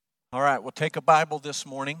All right, we'll take a Bible this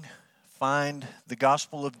morning, find the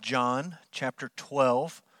Gospel of John, chapter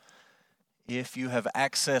 12. If you have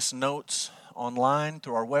access notes online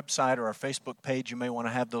through our website or our Facebook page, you may want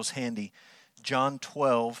to have those handy. John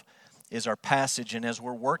 12 is our passage, and as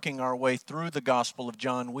we're working our way through the Gospel of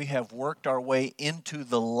John, we have worked our way into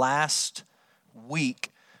the last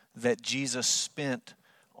week that Jesus spent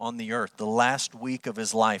on the earth, the last week of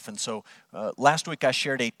his life. And so last week I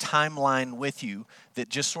shared a timeline with you that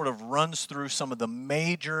just sort of runs through some of the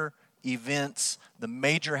major events, the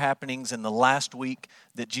major happenings in the last week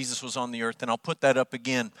that Jesus was on the earth. And I'll put that up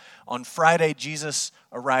again. On Friday, Jesus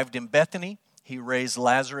arrived in Bethany. He raised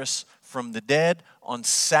Lazarus from the dead. On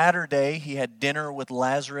Saturday, he had dinner with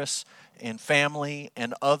Lazarus and family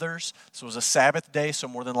and others. So it was a Sabbath day, so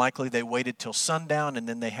more than likely they waited till sundown, and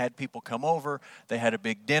then they had people come over. They had a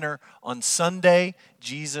big dinner. On Sunday,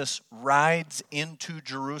 Jesus rides into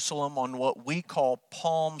Jerusalem on what we call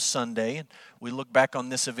Palm Sunday. And we look back on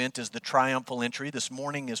this event as the triumphal entry. This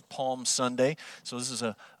morning is Palm Sunday, so this is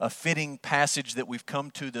a fitting passage that we've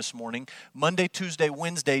come to this morning. Monday, Tuesday,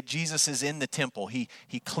 Wednesday, Jesus is in the temple. He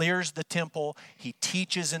clears the temple. He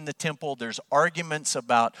teaches in the temple. There's arguments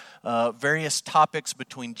about various topics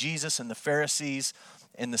between Jesus and the Pharisees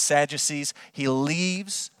and the Sadducees. He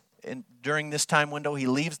leaves, and during this time window, he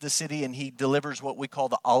leaves the city and he delivers what we call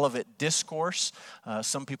the Olivet Discourse.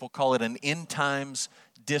 Some people call it an end times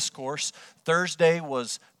discourse. Thursday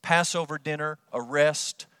was Passover dinner,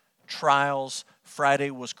 arrest, trials.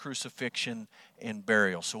 Friday was crucifixion and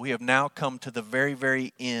burial. So we have now come to the very,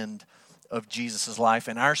 very end of Jesus' life,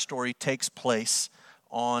 and our story takes place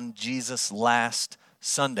on Jesus' last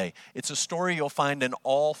Sunday. It's a story you'll find in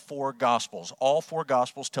all four Gospels. All four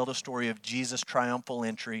Gospels tell the story of Jesus' triumphal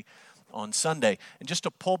entry on Sunday. And just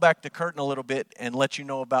to pull back the curtain a little bit and let you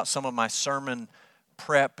know about some of my sermon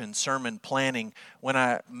prep and sermon planning, when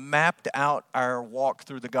I mapped out our walk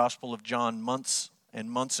through the Gospel of John months and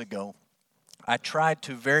months ago, I tried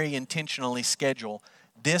to very intentionally schedule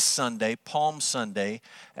this Sunday, Palm Sunday,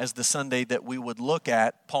 as the Sunday that we would look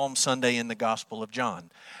at Palm Sunday in the Gospel of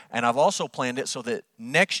John. And I've also planned it so that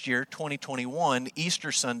next year, 2021,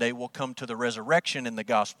 Easter Sunday will come to the resurrection in the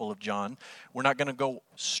Gospel of John. We're not going to go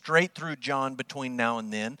straight through John between now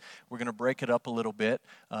and then. We're going to break it up a little bit,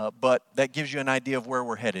 but that gives you an idea of where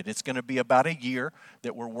we're headed. It's going to be about a year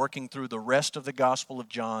that we're working through the rest of the Gospel of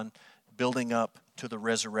John, building up to the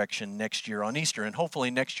resurrection next year on Easter. And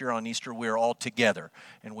hopefully next year on Easter we are all together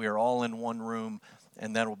and we are all in one room,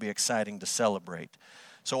 and that will be exciting to celebrate.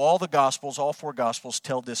 So all the Gospels, all four Gospels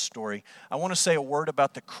tell this story. I want to say a word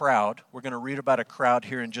about the crowd. We're going to read about a crowd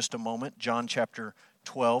here in just a moment, John chapter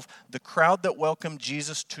 12. The crowd that welcomed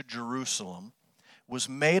Jesus to Jerusalem was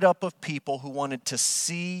made up of people who wanted to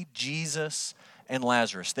see Jesus and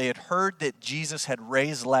Lazarus. They had heard that Jesus had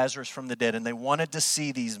raised Lazarus from the dead, and they wanted to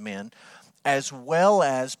see these men, as well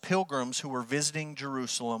as pilgrims who were visiting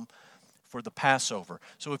Jerusalem for the Passover.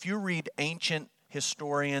 So if you read ancient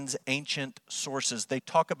historians, ancient sources, they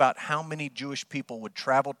talk about how many Jewish people would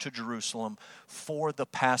travel to Jerusalem for the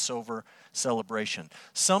Passover celebration.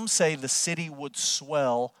 Some say the city would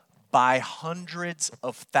swell by hundreds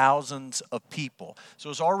of thousands of people. So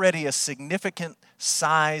it was already a significant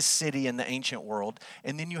size city in the ancient world.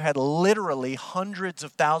 And then you had literally hundreds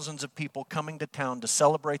of thousands of people coming to town to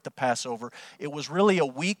celebrate the Passover. It was really a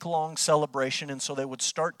week-long celebration, and so they would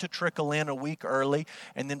start to trickle in a week early.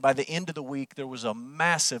 And then by the end of the week, there was a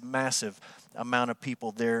massive, massive amount of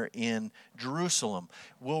people there in Jerusalem.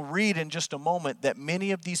 We'll read in just a moment that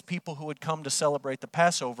many of these people who had come to celebrate the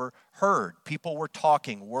Passover heard. People were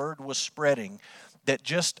talking. Word was spreading that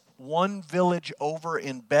just one village over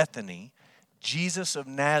in Bethany, Jesus of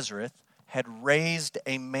Nazareth had raised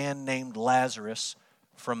a man named Lazarus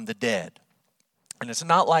from the dead. And it's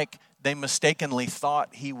not like they mistakenly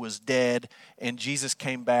thought he was dead and Jesus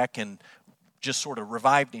came back and just sort of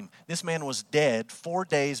revived him. This man was dead, 4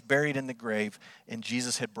 days buried in the grave, and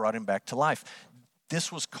Jesus had brought him back to life.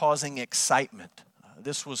 This was causing excitement.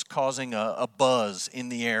 This was causing a buzz in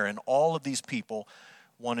the air, and all of these people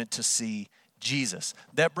wanted to see Jesus.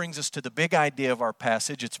 That brings us to the big idea of our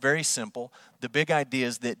passage. It's very simple. The big idea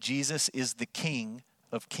is that Jesus is the King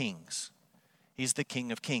of Kings. He's the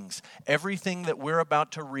King of Kings. Everything that we're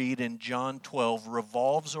about to read in John 12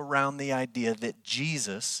 revolves around the idea that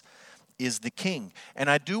Jesus is the King.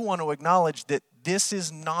 And I do want to acknowledge that this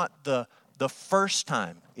is not the first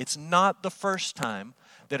time. It's not the first time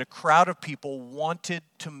that a crowd of people wanted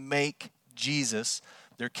to make Jesus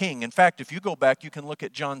their king. In fact, if you go back, you can look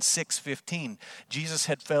at John 6:15. Jesus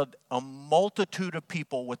had fed a multitude of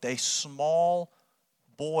people with a small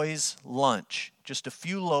boy's lunch, just a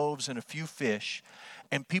few loaves and a few fish.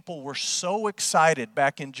 And people were so excited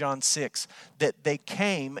back in John 6 that they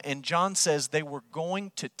came, and John says they were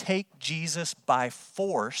going to take Jesus by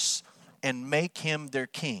force and make him their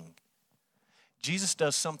king. Jesus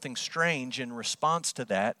does something strange in response to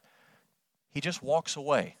that. He just walks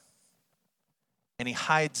away and he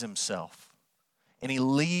hides himself. And he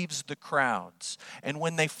leaves the crowds. And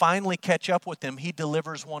when they finally catch up with him, he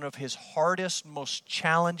delivers one of his hardest, most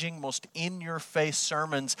challenging, most in-your-face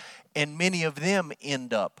sermons, and many of them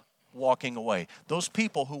end up walking away. Those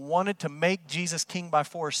people who wanted to make Jesus king by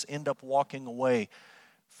force end up walking away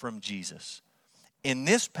from Jesus. In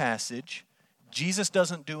this passage, Jesus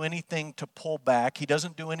doesn't do anything to pull back. He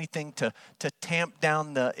doesn't do anything to tamp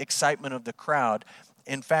down the excitement of the crowd.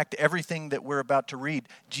 In fact, everything that we're about to read,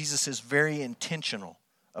 Jesus is very intentional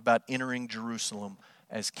about entering Jerusalem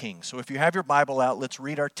as king. So if you have your Bible out, let's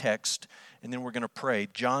read our text, and then we're going to pray.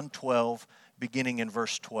 John 12, beginning in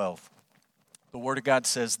verse 12. The Word of God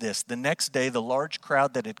says this: "The next day, the large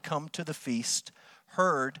crowd that had come to the feast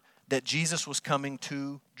heard that Jesus was coming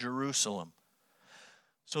to Jerusalem.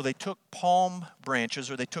 So they took palm branches,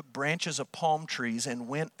 or they took branches of palm trees, and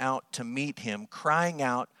went out to meet him, crying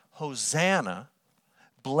out, 'Hosanna!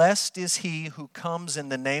 Blessed is he who comes in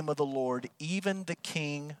the name of the Lord, even the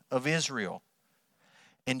King of Israel.'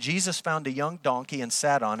 And Jesus found a young donkey and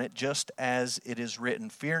sat on it, just as it is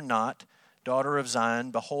written, 'Fear not, daughter of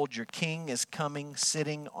Zion, behold, your king is coming,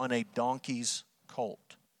 sitting on a donkey's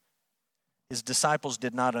colt.' His disciples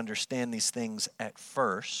did not understand these things at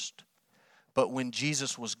first, but when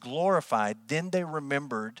Jesus was glorified, then they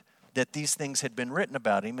remembered that these things had been written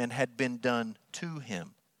about him and had been done to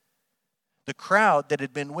him. The crowd that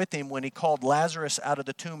had been with him when he called Lazarus out of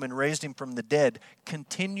the tomb and raised him from the dead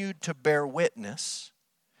continued to bear witness.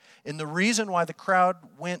 And the reason why the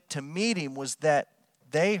crowd went to meet him was that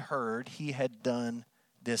they heard he had done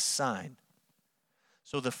this sign.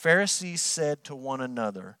 So the Pharisees said to one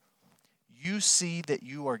another, 'You see that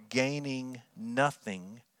you are gaining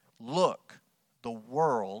nothing. Look, the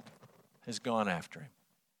world has gone after him.'"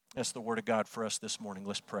 That's the word of God for us this morning.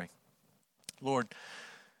 Let's pray. Lord,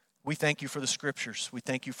 we thank you for the Scriptures. We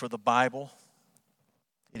thank you for the Bible.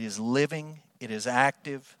 It is living. It is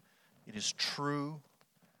active. It is true.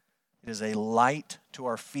 It is a light to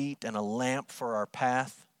our feet and a lamp for our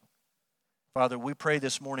path. Father, we pray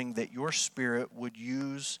this morning that your Spirit would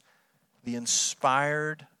use the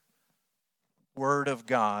inspired Word of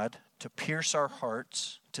God to pierce our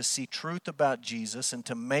hearts, to see truth about Jesus, and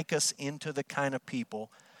to make us into the kind of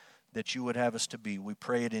people that you would have us to be. We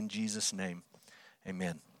pray it in Jesus' name.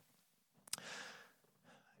 Amen.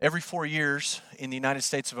 Every 4 years in the United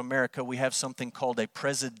States of America, we have something called a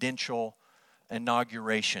presidential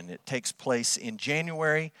inauguration. It takes place in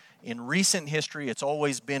January. In recent history, it's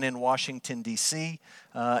always been in Washington, D.C.,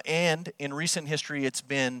 and in recent history, it's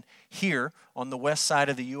been here on the west side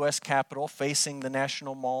of the U.S. Capitol, facing the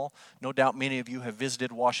National Mall. No doubt many of you have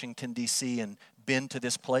visited Washington, D.C., and been to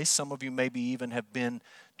this place. Some of you maybe even have been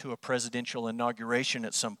to a presidential inauguration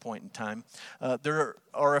at some point in time. There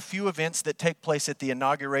are a few events that take place at the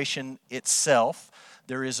inauguration itself.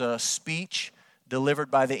 There is a speech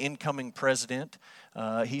delivered by the incoming president.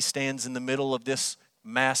 He stands in the middle of this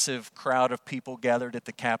massive crowd of people gathered at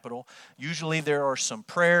the Capitol. Usually there are some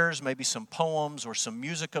prayers, maybe some poems or some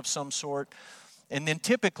music of some sort. And then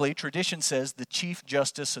typically, tradition says the Chief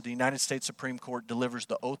Justice of the United States Supreme Court delivers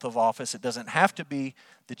the oath of office. It doesn't have to be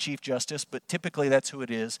the Chief Justice, but typically that's who it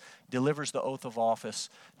is, delivers the oath of office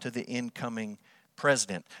to the incoming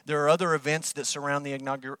president. There are other events that surround the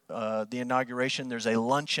inauguration. There's a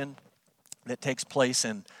luncheon that takes place,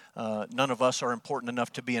 and none of us are important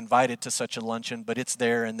enough to be invited to such a luncheon, but it's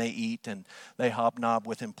there, and they eat and they hobnob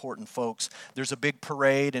with important folks. There's a big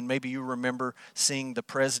parade, and maybe you remember seeing the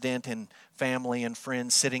president and family and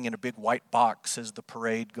friends sitting in a big white box as the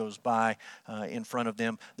parade goes by in front of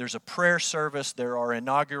them. There's a prayer service. There are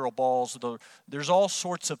inaugural balls. There's all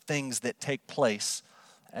sorts of things that take place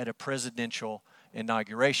at a presidential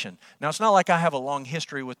inauguration. Now, it's not like I have a long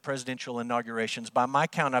history with presidential inaugurations. By my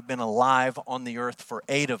count, I've been alive on the earth for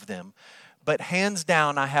 8 of them. But hands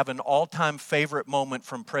down, I have an all-time favorite moment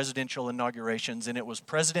from presidential inaugurations, and it was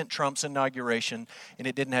President Trump's inauguration, and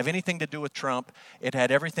it didn't have anything to do with Trump. It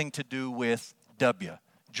had everything to do with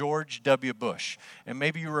George W. Bush. And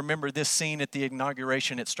maybe you remember this scene at the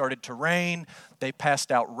inauguration. It started to rain. They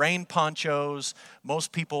passed out rain ponchos.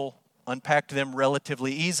 Most people unpacked them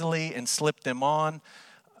relatively easily and slipped them on.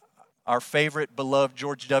 Our favorite, beloved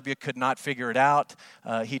George W. could not figure it out.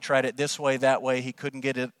 He tried it this way, that way. He couldn't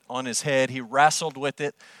get it on his head. He wrestled with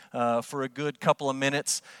it for a good couple of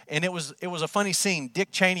minutes. And it was a funny scene.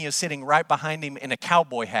 Dick Cheney is sitting right behind him in a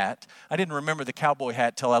cowboy hat. I didn't remember the cowboy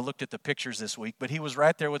hat till I looked at the pictures this week, but he was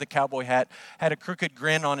right there with a cowboy hat, had a crooked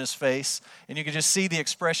grin on his face, and you could just see the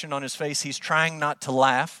expression on his face. He's trying not to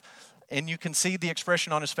laugh. And you can see the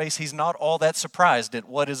expression on his face. He's not all that surprised at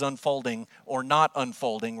what is unfolding or not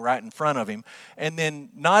unfolding right in front of him. And then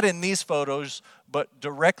not in these photos, but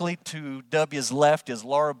directly to W's left is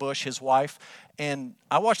Laura Bush, his wife. And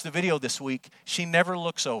I watched the video this week. She never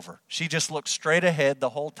looks over. She just looks straight ahead the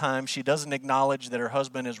whole time. She doesn't acknowledge that her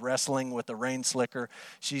husband is wrestling with the rain slicker.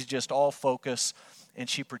 She's just all focus, and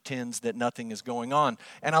she pretends that nothing is going on.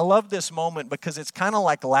 And I love this moment because it's kind of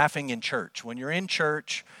like laughing in church. When you're in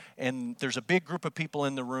church and there's a big group of people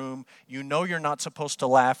in the room, you know you're not supposed to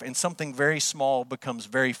laugh, and something very small becomes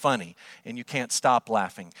very funny, and you can't stop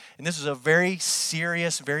laughing. And this is a very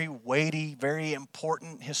serious, very weighty, very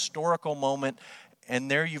important historical moment,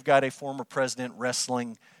 and there you've got a former president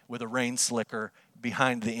wrestling with a rain slicker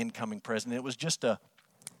behind the incoming president. It was just a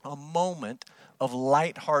moment of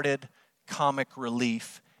lighthearted comic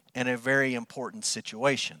relief in a very important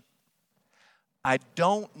situation. I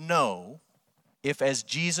don't know if as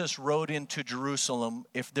Jesus rode into Jerusalem,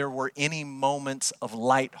 if there were any moments of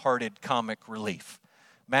lighthearted comic relief.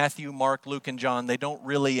 Matthew, Mark, Luke, and John, they don't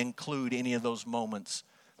really include any of those moments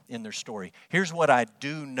in their story. Here's what I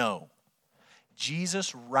do know.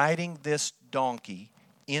 Jesus riding this donkey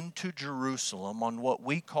into Jerusalem on what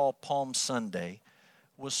we call Palm Sunday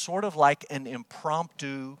was sort of like an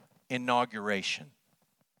impromptu inauguration,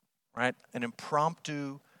 right? An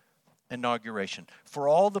impromptu inauguration. For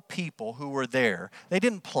all the people who were there, they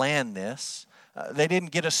didn't plan this. They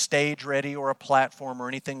didn't get a stage ready or a platform or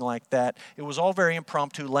anything like that. It was all very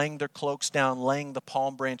impromptu, laying their cloaks down, laying the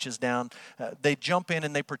palm branches down. They jump in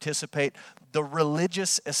and they participate. The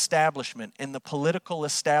religious establishment and the political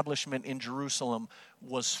establishment in Jerusalem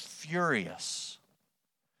was furious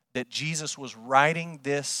that Jesus was riding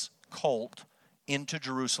this colt into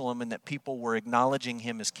Jerusalem and that people were acknowledging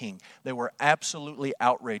him as king. They were absolutely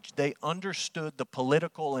outraged. They understood the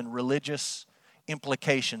political and religious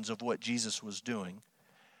implications of what Jesus was doing.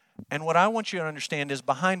 And what I want you to understand is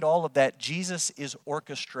behind all of that, Jesus is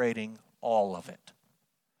orchestrating all of it.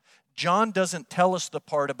 John doesn't tell us the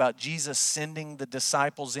part about Jesus sending the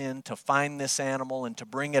disciples in to find this animal and to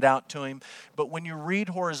bring it out to him. But when you read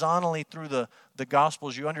horizontally through the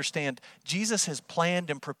Gospels, you understand Jesus has planned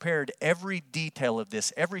and prepared every detail of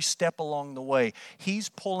this, every step along the way. He's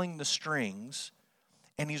pulling the strings,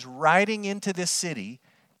 and he's riding into this city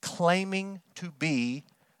claiming to be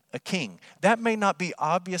a king. That may not be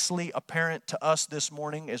obviously apparent to us this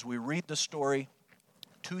morning as we read the story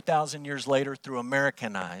 2,000 years later through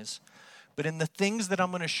American eyes. But in the things that I'm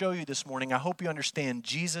going to show you this morning, I hope you understand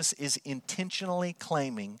Jesus is intentionally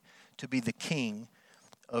claiming to be the king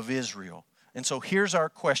of Israel. And so here's our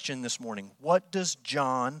question this morning. What does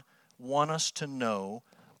John want us to know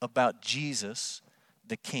about Jesus,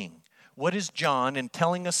 the king? What is John, in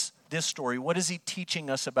telling us this story, what is he teaching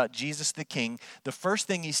us about Jesus the king? The first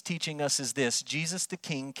thing he's teaching us is this: Jesus the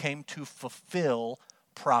king came to fulfill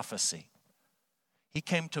prophecy. He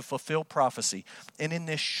came to fulfill prophecy. And in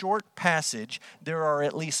this short passage, there are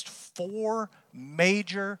at least 4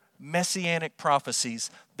 major messianic prophecies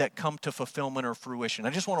that come to fulfillment or fruition. I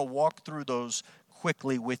just want to walk through those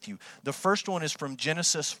quickly with you. The first one is from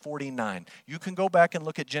Genesis 49. You can go back and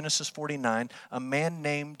look at Genesis 49. A man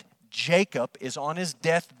named Jacob is on his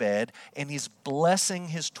deathbed and he's blessing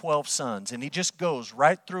his 12 sons. And he just goes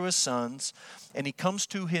right through his sons and he comes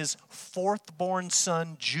to his 4th-born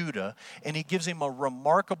son Judah and he gives him a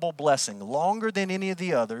remarkable blessing, longer than any of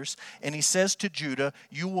the others. And he says to Judah,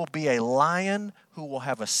 "You will be a lion who will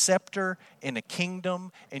have a scepter and a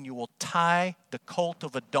kingdom, and you will tie the colt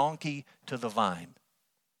of a donkey to the vine."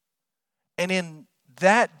 And in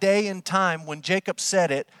that day and time when Jacob said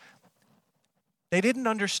it, they didn't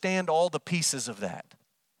understand all the pieces of that.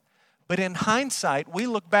 But in hindsight, we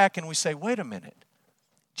look back and we say, wait a minute.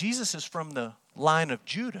 Jesus is from the line of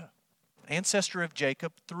Judah, ancestor of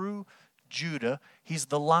Jacob through Judah. He's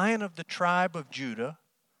the Lion of the tribe of Judah.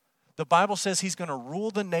 The Bible says he's going to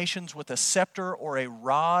rule the nations with a scepter or a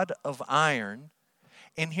rod of iron.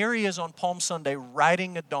 And here he is on Palm Sunday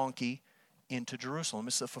riding a donkey into Jerusalem.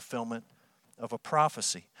 It's the fulfillment of a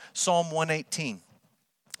prophecy. Psalm 118.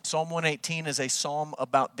 Psalm 118 is a psalm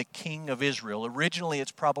about the king of Israel. Originally,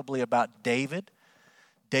 it's probably about David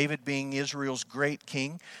being Israel's great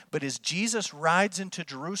king. But as Jesus rides into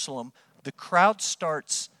Jerusalem, the crowd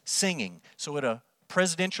starts singing. So at a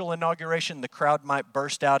presidential inauguration, the crowd might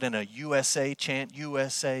burst out in a USA chant,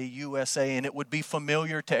 USA, USA, and it would be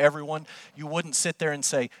familiar to everyone. You wouldn't sit there and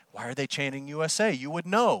say, why are they chanting USA? You would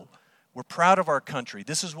know. We're proud of our country.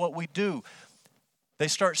 This is what we do. They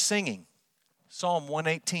start singing. Psalm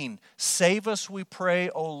 118, save us, we pray,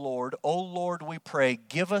 O Lord. O Lord, we pray,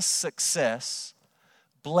 give us success.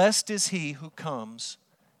 Blessed is he who comes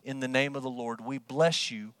in the name of the Lord. We bless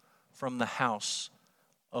you from the house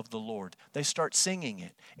of the Lord. They start singing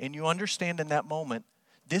it. And you understand in that moment,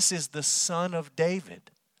 this is the Son of David,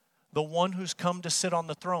 the one who's come to sit on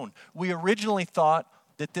the throne. We originally thought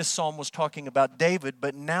that this psalm was talking about David,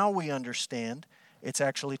 but now we understand it's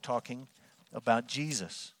actually talking about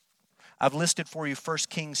Jesus. I've listed for you 1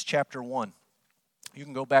 Kings chapter 1. You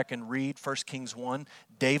can go back and read 1 Kings 1.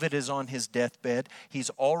 David is on his deathbed. He's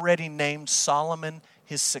already named Solomon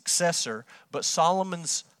his successor, but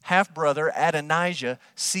Solomon's half-brother Adonijah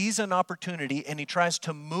sees an opportunity and he tries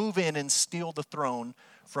to move in and steal the throne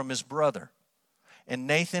from his brother. And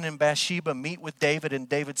Nathan and Bathsheba meet with David, and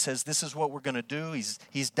David says, this is what we're going to do.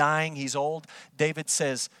 He's dying, he's old. David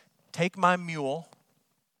says, take my mule,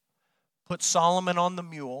 put Solomon on the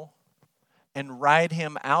mule, and ride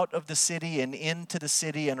him out of the city and into the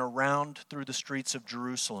city and around through the streets of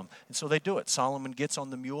Jerusalem. And so they do it. Solomon gets on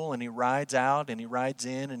the mule and he rides out and he rides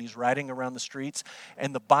in and he's riding around the streets.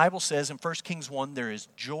 And the Bible says in 1 Kings 1, there is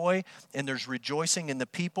joy and there's rejoicing and the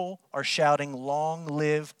people are shouting, long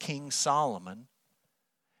live King Solomon.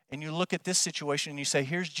 And you look at this situation and you say,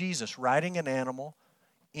 here's Jesus riding an animal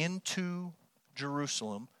into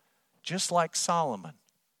Jerusalem just like Solomon,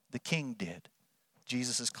 the king, did.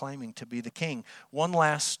 Jesus is claiming to be the king. One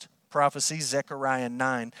last prophecy, Zechariah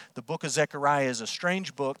 9. The book of Zechariah is a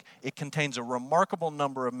strange book. It contains a remarkable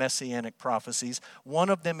number of messianic prophecies. One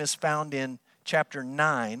of them is found in chapter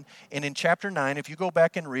 9. And in chapter 9, if you go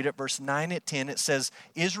back and read it, verse 9 and 10, it says,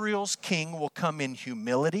 Israel's king will come in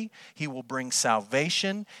humility. He will bring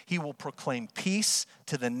salvation. He will proclaim peace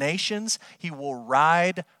to the nations. He will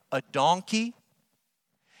ride a donkey.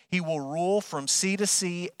 He will rule from sea to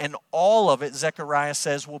sea, and all of it, Zechariah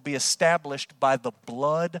says, will be established by the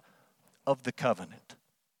blood of the covenant.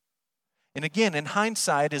 And again, in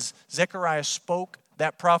hindsight, as Zechariah spoke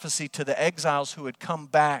that prophecy to the exiles who had come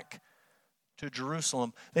back to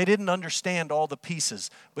Jerusalem, they didn't understand all the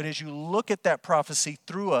pieces. But as you look at that prophecy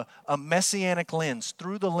through a messianic lens,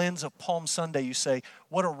 through the lens of Palm Sunday, you say,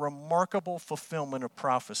 what a remarkable fulfillment of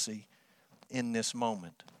prophecy in this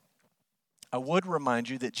moment. I would remind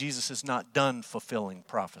you that Jesus is not done fulfilling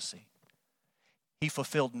prophecy. He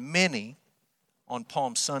fulfilled many on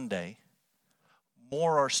Palm Sunday.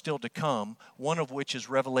 More are still to come, one of which is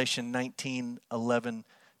Revelation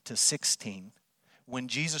 19:11-16. When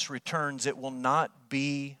Jesus returns, it will not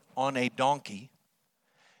be on a donkey,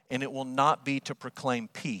 and it will not be to proclaim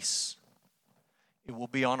peace. It will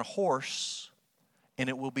be on a horse, and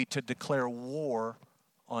it will be to declare war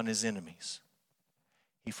on his enemies.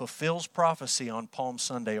 He fulfills prophecy on Palm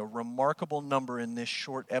Sunday, a remarkable number in this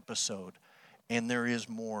short episode, and there is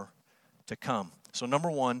more to come. So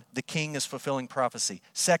number one, the king is fulfilling prophecy.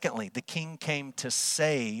 Secondly, the king came to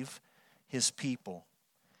save his people.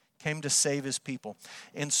 Came to save his people.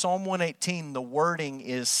 In Psalm 118, the wording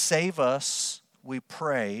is, save us, we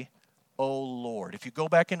pray, O Lord. If you go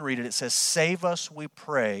back and read it, it says, save us, we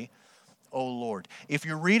pray, O Lord. If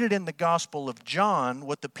you read it in the Gospel of John,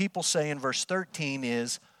 what the people say in verse 13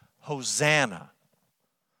 is, Hosanna.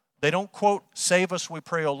 They don't quote, save us, we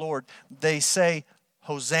pray, O Lord. They say,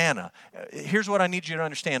 Hosanna. Here's what I need you to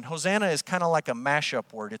understand. Hosanna is kind of like a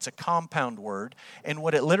mashup word. It's a compound word. And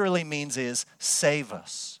what it literally means is, save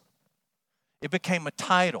us. It became a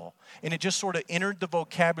title. And it just sort of entered the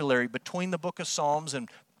vocabulary between the book of Psalms and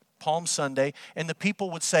Palm Sunday, and the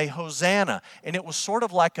people would say, Hosanna. And it was sort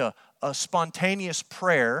of like a spontaneous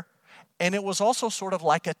prayer, and it was also sort of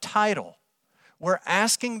like a title. We're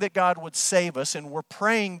asking that God would save us, and we're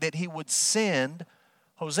praying that he would send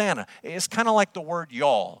Hosanna. It's kind of like the word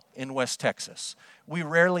y'all in West Texas. We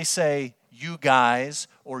rarely say you guys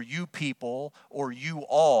or you people or you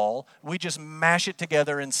all. We just mash it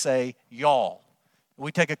together and say y'all.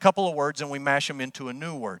 We take a couple of words and we mash them into a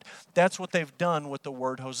new word. That's what they've done with the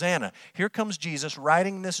word Hosanna. Here comes Jesus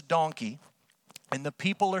riding this donkey, and the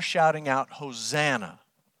people are shouting out, Hosanna,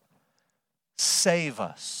 save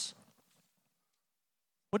us.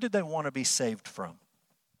 What did they want to be saved from?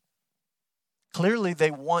 Clearly, they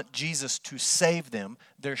want Jesus to save them.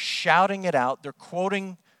 They're shouting it out. They're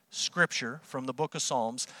quoting scripture from the book of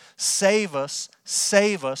Psalms. Save us,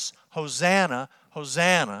 Hosanna,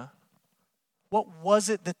 Hosanna. What was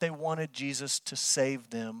it that they wanted Jesus to save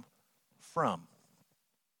them from?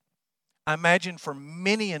 I imagine for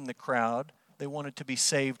many in the crowd, they wanted to be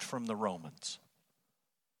saved from the Romans.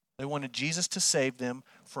 They wanted Jesus to save them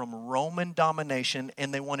from Roman domination,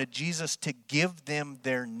 and they wanted Jesus to give them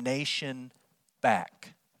their nation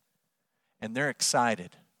back. And they're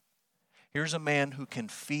excited. Here's a man who can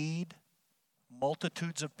feed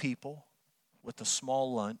multitudes of people with a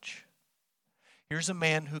small lunch. Here's a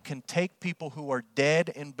man who can take people who are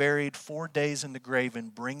dead and buried 4 days in the grave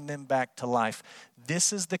and bring them back to life.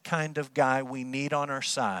 This is the kind of guy we need on our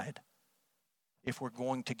side if we're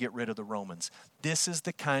going to get rid of the Romans. This is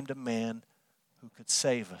the kind of man who could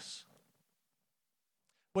save us.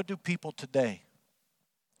 What do people today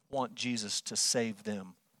want Jesus to save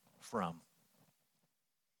them from?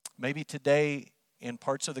 Maybe today in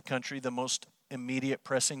parts of the country, the most immediate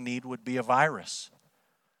pressing need would be a virus.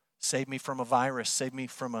 Save me from a virus. Save me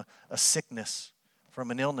from a sickness,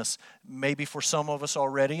 from an illness. Maybe for some of us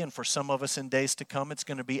already, and for some of us in days to come, it's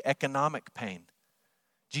going to be economic pain.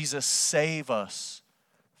 Jesus, save us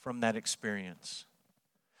from that experience.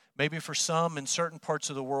 Maybe for some in certain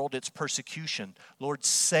parts of the world, it's persecution. Lord,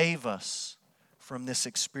 save us from this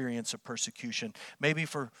experience of persecution. Maybe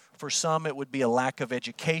for some, it would be a lack of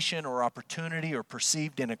education or opportunity or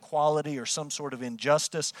perceived inequality or some sort of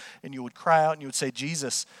injustice, and you would cry out and you would say,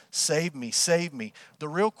 Jesus, save me, save me. The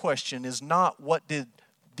real question is not what did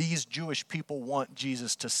these Jewish people want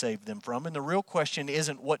Jesus to save them from. And the real question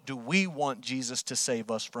isn't what do we want Jesus to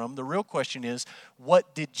save us from. The real question is,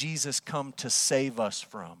 what did Jesus come to save us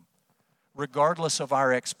from? Regardless of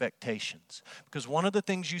our expectations. Because one of the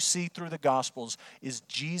things you see through the Gospels is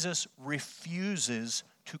Jesus refuses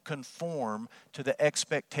to conform to the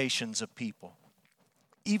expectations of people.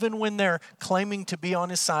 Even when they're claiming to be on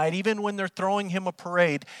his side, even when they're throwing him a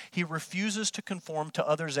parade, he refuses to conform to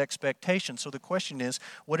others' expectations. So the question is,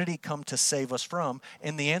 what did he come to save us from?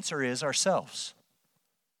 And the answer is ourselves,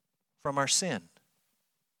 from our sin.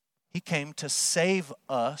 He came to save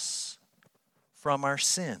us from our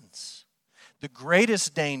sins. The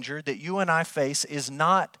greatest danger that you and I face is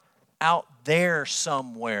not out there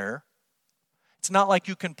somewhere. It's not like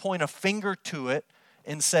you can point a finger to it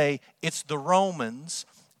and say, it's the Romans,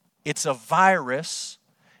 it's a virus,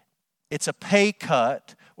 it's a pay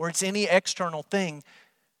cut, or it's any external thing.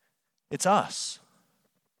 It's us.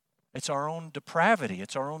 It's our own depravity.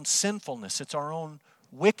 It's our own sinfulness. It's our own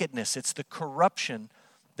wickedness. It's the corruption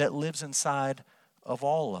that lives inside of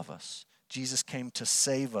all of us. Jesus came to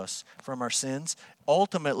save us from our sins.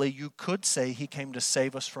 Ultimately, you could say he came to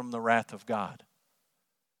save us from the wrath of God.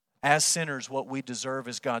 As sinners, what we deserve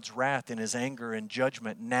is God's wrath and his anger and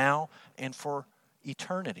judgment now and for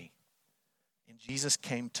eternity. And Jesus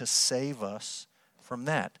came to save us from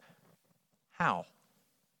that. How?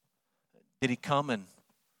 Did he come and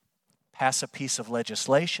pass a piece of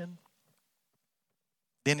legislation?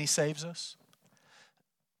 Then he saves us?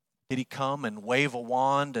 Did he come and wave a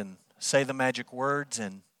wand and say the magic words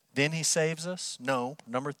and then he saves us? No.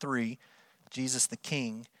 Number 3, Jesus the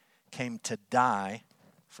King came to die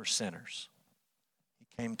for sinners. He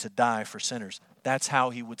came to die for sinners. That's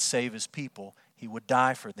how he would save his people. He would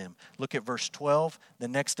die for them. Look at verse 12. The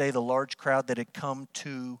next day, the large crowd that had come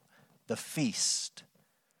to the feast.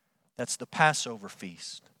 That's the Passover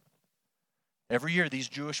feast. Every year, these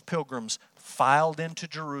Jewish pilgrims filed into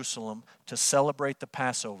Jerusalem to celebrate the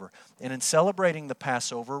Passover. And in celebrating the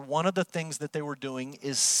Passover, one of the things that they were doing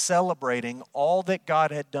is celebrating all that God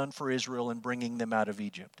had done for Israel in bringing them out of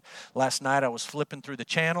Egypt. Last night, I was flipping through the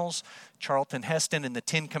channels. Charlton Heston and the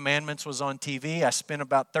 10 Commandments was on TV. I spent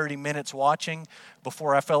about 30 minutes watching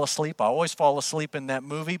before I fell asleep. I always fall asleep in that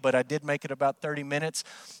movie, but I did make it about 30 minutes.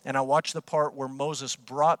 And I watched the part where Moses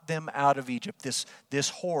brought them out of Egypt, this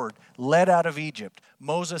horde led out of Egypt,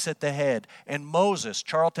 Moses at the head. And Moses,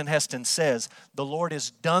 Charlton Heston says, the Lord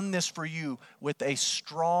has done this for you with a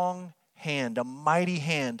strong hand, a mighty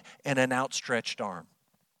hand, and an outstretched arm.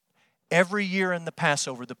 Every year in the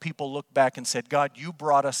Passover, the people looked back and said, God, you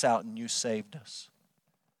brought us out and you saved us.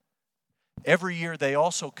 Every year they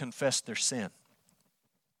also confessed their sin.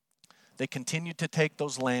 They continued to take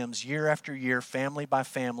those lambs year after year, family by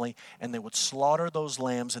family, and they would slaughter those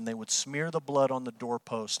lambs and they would smear the blood on the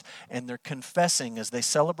doorpost. And they're confessing, as they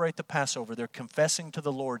celebrate the Passover, they're confessing to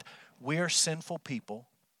the Lord, we are sinful people.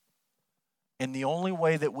 And the only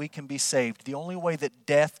way that we can be saved, the only way that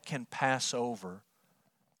death can pass over,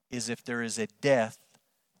 is if there is a death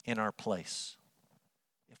in our place.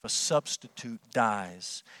 If a substitute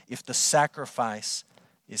dies, if the sacrifice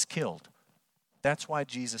is killed. That's why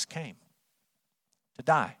Jesus came, to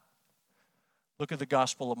die. Look at the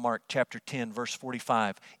Gospel of Mark, chapter 10, verse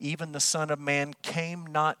 45. Even the Son of Man came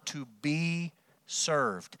not to be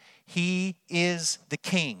served. He is the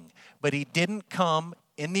King, but he didn't come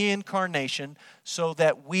in the incarnation so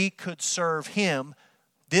that we could serve him.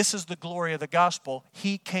 This is the glory of the gospel.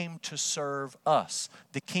 He came to serve us.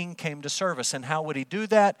 The King came to serve us. And how would he do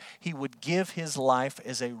that? He would give his life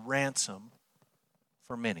as a ransom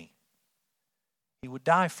for many. He would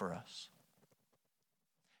die for us.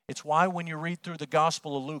 It's why when you read through the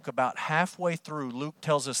Gospel of Luke, about halfway through, Luke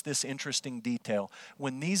tells us this interesting detail.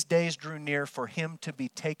 When these days drew near for him to be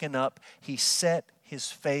taken up, he set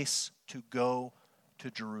his face to go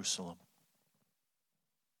to Jerusalem.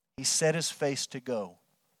 He set his face to go.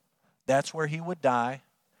 That's where he would die,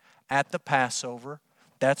 at the Passover.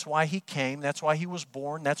 That's why he came. That's why he was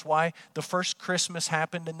born. That's why the first Christmas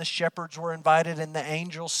happened and the shepherds were invited and the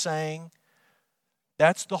angels sang.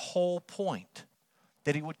 That's the whole point.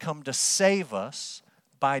 That he would come to save us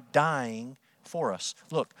by dying for us.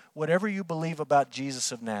 Look, whatever you believe about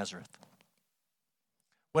Jesus of Nazareth,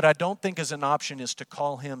 what I don't think is an option is to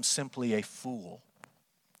call him simply a fool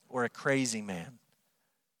or a crazy man.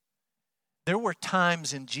 There were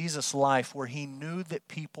times in Jesus' life where he knew that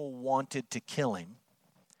people wanted to kill him,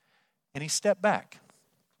 and he stepped back.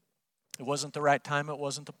 It wasn't the right time, it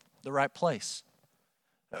wasn't the right place.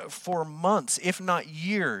 For months, if not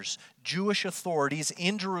years, Jewish authorities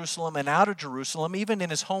in Jerusalem and out of Jerusalem, even in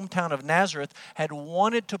his hometown of Nazareth, had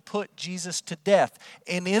wanted to put Jesus to death.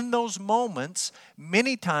 And in those moments,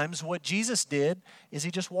 many times what Jesus did is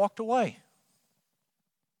he just walked away.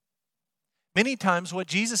 Many times what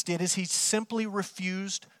Jesus did is he simply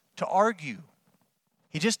refused to argue.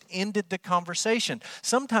 He just ended the conversation.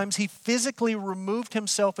 Sometimes he physically removed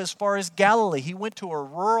himself as far as Galilee. He went to a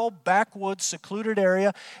rural, backwoods, secluded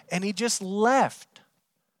area, and he just left.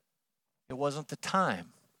 It wasn't the time.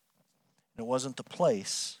 It wasn't the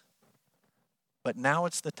place. But now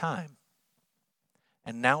it's the time.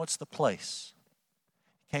 And now it's the place.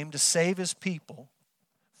 He came to save his people,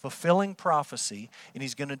 fulfilling prophecy, and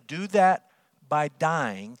he's going to do that by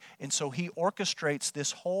dying. And so he orchestrates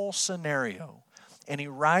this whole scenario. And he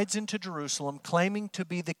rides into Jerusalem claiming to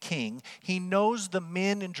be the king. He knows the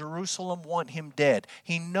men in Jerusalem want him dead.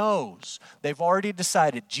 He knows they've already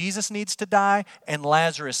decided Jesus needs to die and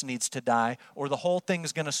Lazarus needs to die, or the whole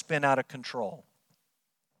thing's going to spin out of control.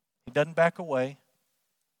 He doesn't back away.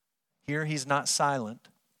 Here he's not silent.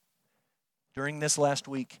 During this last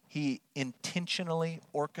week, he intentionally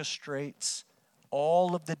orchestrates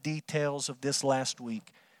all of the details of this last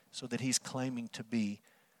week so that he's claiming to be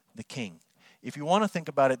the king. If you want to think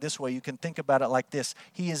about it this way, you can think about it like this.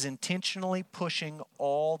 He is intentionally pushing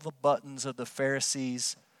all the buttons of the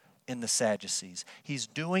Pharisees and the Sadducees. He's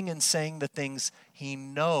doing and saying the things he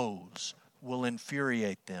knows will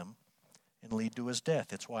infuriate them and lead to his death.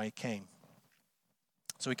 That's why he came.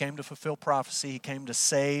 So he came to fulfill prophecy. He came to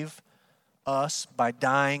save us by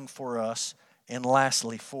dying for us. And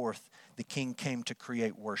lastly, fourth, the king came to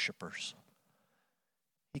create worshipers.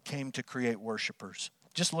 He came to create worshipers.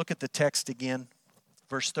 Just look at the text again.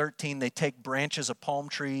 Verse 13, they take branches of palm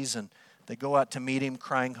trees and they go out to meet him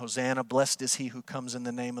crying, Hosanna, blessed is he who comes in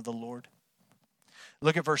the name of the Lord.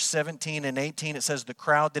 Look at verse 17 and 18. It says the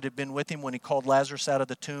crowd that had been with him when he called Lazarus out of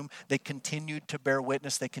the tomb, they continued to bear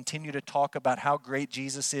witness. They continue to talk about how great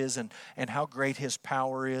Jesus is and how great his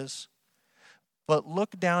power is. But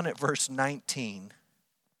look down at verse 19.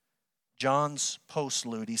 John's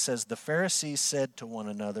postlude, he says, the Pharisees said to one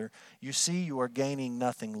another, you see, you are gaining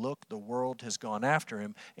nothing. Look, the world has gone after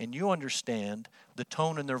him. And you understand the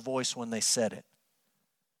tone in their voice when they said it.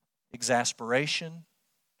 Exasperation,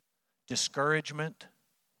 discouragement,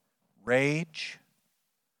 rage,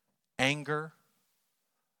 anger,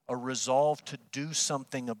 a resolve to do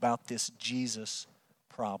something about this Jesus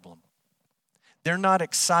problem. They're not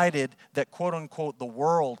excited that, quote unquote, the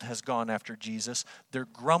world has gone after Jesus. They're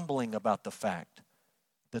grumbling about the fact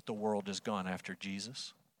that the world has gone after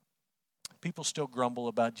Jesus. People still grumble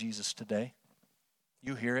about Jesus today.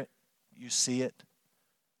 You hear it. You see it.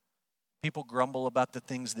 People grumble about the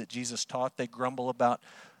things that Jesus taught. They grumble about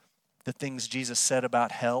the things Jesus said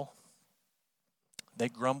about hell. They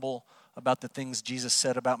grumble about the things Jesus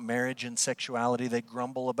said about marriage and sexuality. They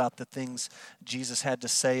grumble about the things Jesus had to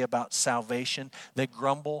say about salvation. They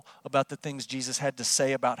grumble about the things Jesus had to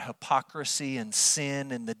say about hypocrisy and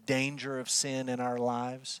sin and the danger of sin in our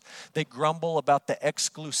lives. They grumble about the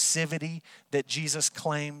exclusivity that Jesus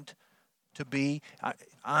claimed to be.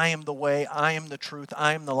 I am the way, I am the truth,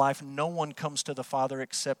 I am the life. No one comes to the Father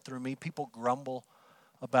except through me. People grumble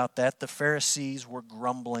about that. The Pharisees were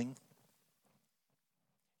grumbling.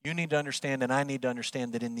 You need to understand, and I need to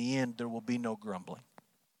understand, that in the end there will be no grumbling.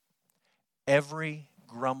 Every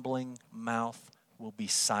grumbling mouth will be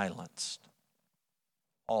silenced.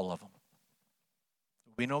 all of them.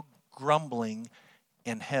 There will be no grumbling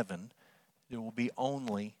in heaven. There will be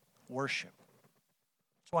only worship.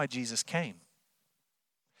 That's why Jesus came.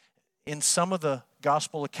 In some of the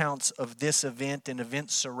gospel accounts of this event and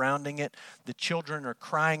events surrounding it, the children are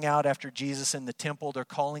crying out after Jesus in the temple. They're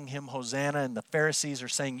calling him Hosanna, and the Pharisees are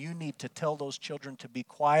saying, you need to tell those children to be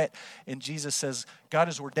quiet. And Jesus says, God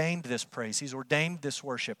has ordained this praise. He's ordained this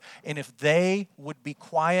worship. And if they would be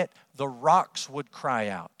quiet, the rocks would cry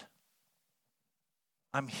out.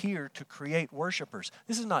 I'm here to create worshipers.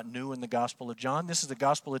 This is not new in the Gospel of John. This is the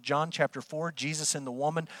Gospel of John, chapter 4, Jesus and the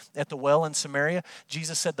woman at the well in Samaria.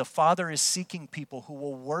 Jesus said the Father is seeking people who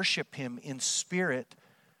will worship him in spirit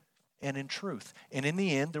and in truth. And in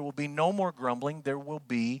the end, there will be no more grumbling. There will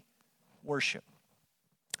be worship.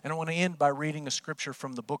 And I want to end by reading a scripture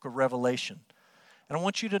from the book of Revelation. And I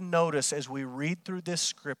want you to notice as we read through this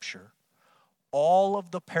scripture, all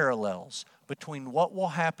of the parallels between what will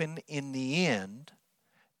happen in the end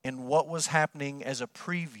and what was happening as a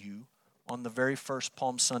preview on the very first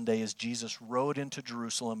Palm Sunday as Jesus rode into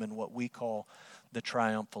Jerusalem in what we call the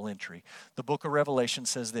triumphal entry. The book of Revelation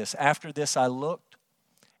says this, after this I looked,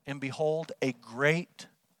 and behold, a great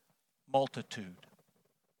multitude.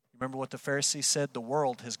 Remember what the Pharisees said? The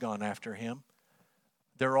world has gone after him.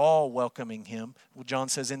 They're all welcoming him. Well, John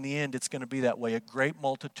says in the end it's going to be that way, a great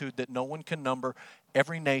multitude that no one can number,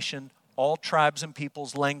 every nation, all tribes and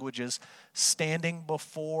peoples, languages, standing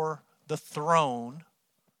before the throne.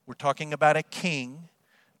 We're talking about a king.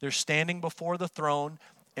 They're standing before the throne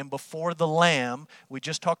and before the Lamb. We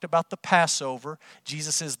just talked about the Passover.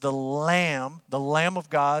 Jesus is the Lamb of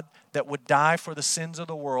God that would die for the sins of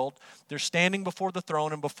the world. They're standing before the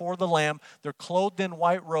throne and before the Lamb. They're clothed in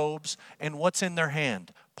white robes, and what's in their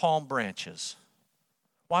hand? Palm branches.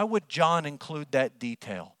 Why would John include that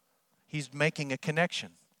detail? He's making a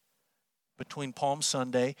connection between Palm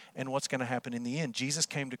Sunday and what's going to happen in the end. Jesus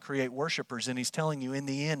came to create worshipers, and he's telling you in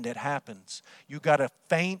the end it happens. You got a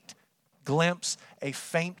faint glimpse, a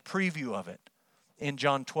faint preview of it in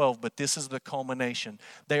John 12, but this is the culmination.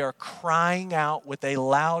 They are crying out with a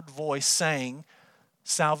loud voice saying,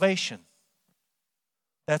 salvation.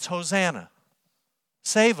 That's Hosanna.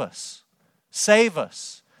 Save us. Save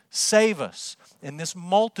us. Save us. And this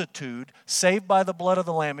multitude, saved by the blood of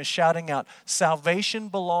the Lamb, is shouting out, salvation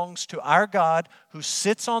belongs to our God who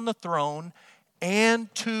sits on the throne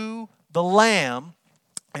and to the Lamb.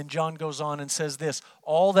 And John goes on and says this,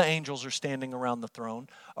 all the angels are standing around the throne,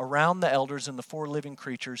 around the elders and the four living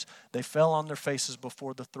creatures. They fell on their faces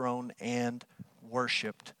before the throne and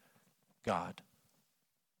worshiped God.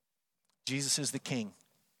 Jesus is the King.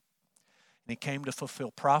 And he came to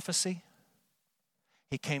fulfill prophecy.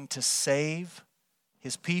 He came to save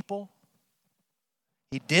his people.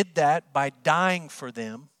 He did that by dying for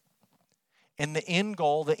them. And the end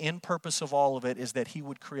goal, the end purpose of all of it is that he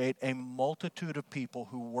would create a multitude of people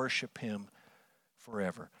who worship him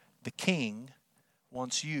forever. The King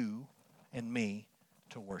wants you and me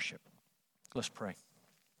to worship. Let's pray.